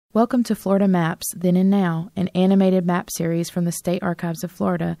Welcome to Florida Maps, Then and Now, an animated map series from the State Archives of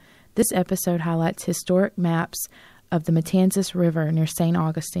Florida. This episode highlights historic maps of the Matanzas River near St.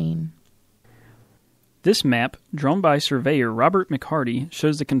 Augustine. This map, drawn by surveyor Robert McHardy,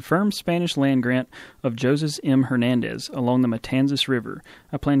 shows the confirmed Spanish land grant of Joseph M. Hernandez along the Matanzas River,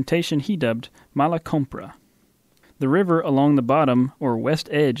 a plantation he dubbed Compra. The river along the bottom, or west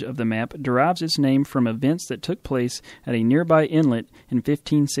edge of the map, derives its name from events that took place at a nearby inlet in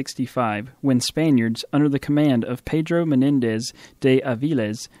 1565, when Spaniards, under the command of Pedro Menendez de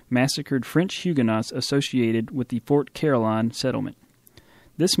Aviles, massacred French Huguenots associated with the Fort Caroline settlement.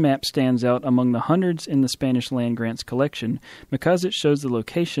 This map stands out among the hundreds in the Spanish land grants collection because it shows the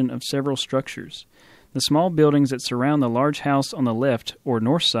location of several structures. The small buildings that surround the large house on the left or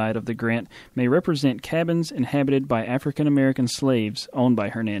north side of the grant may represent cabins inhabited by African American slaves owned by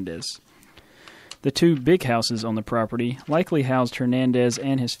Hernandez. The two big houses on the property likely housed Hernandez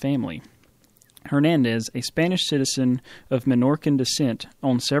and his family. Hernandez, a Spanish citizen of Minorcan descent,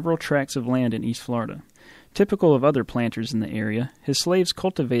 owned several tracts of land in East Florida. Typical of other planters in the area, his slaves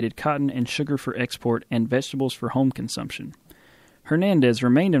cultivated cotton and sugar for export and vegetables for home consumption. Hernandez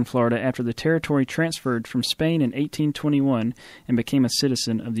remained in Florida after the territory transferred from Spain in 1821 and became a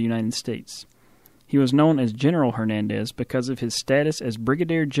citizen of the United States. He was known as General Hernandez because of his status as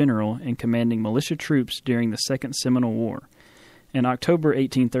brigadier general and commanding militia troops during the Second Seminole War. In October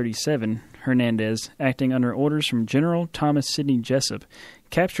 1837, Hernandez, acting under orders from General Thomas Sidney Jessup,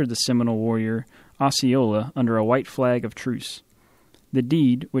 captured the Seminole warrior Osceola under a white flag of truce. The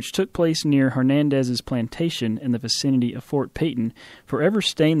deed, which took place near Hernandez's plantation in the vicinity of Fort Peyton, forever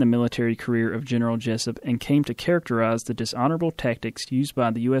stained the military career of General Jessup and came to characterize the dishonorable tactics used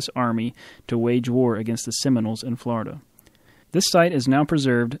by the U.S. Army to wage war against the Seminoles in Florida. This site is now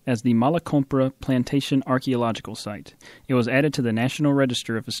preserved as the Compra Plantation Archaeological Site. It was added to the National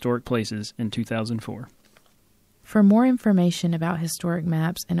Register of Historic Places in 2004. For more information about historic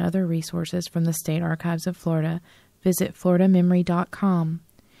maps and other resources from the State Archives of Florida, visit floridamemory.com.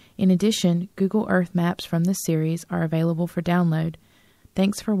 In addition, Google Earth maps from this series are available for download.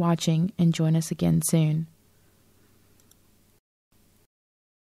 Thanks for watching, and join us again soon.